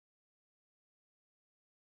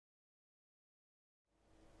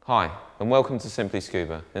Hi, and welcome to Simply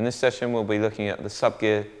Scuba. In this session we'll be looking at the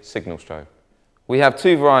sub-gear signal strobe. We have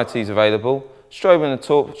two varieties available, strobe and a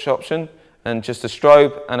torch option, and just a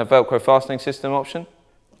strobe and a velcro fastening system option.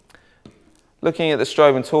 Looking at the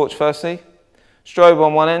strobe and torch firstly, strobe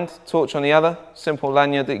on one end, torch on the other, simple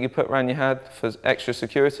lanyard that you put around your head for extra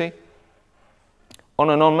security. On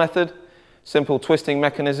and on method, simple twisting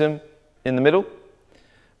mechanism in the middle,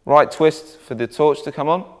 right twist for the torch to come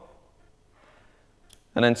on,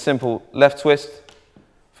 and then simple left twist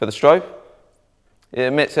for the strobe. It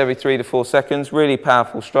emits every 3 to 4 seconds, really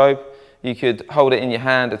powerful strobe. You could hold it in your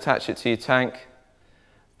hand, attach it to your tank,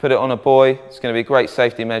 put it on a buoy. It's going to be a great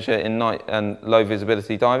safety measure in night and low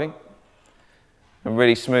visibility diving. And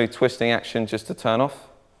really smooth twisting action just to turn off.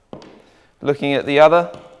 Looking at the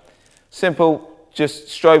other, simple just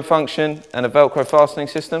strobe function and a velcro fastening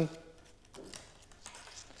system.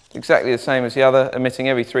 Exactly the same as the other, emitting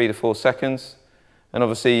every 3 to 4 seconds. And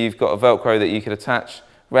obviously you've got a velcro that you could attach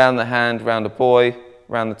round the hand, round a buoy,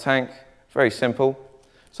 round the tank. Very simple.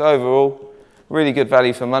 So overall, really good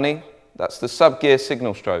value for money. That's the sub-gear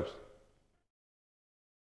signal strobes.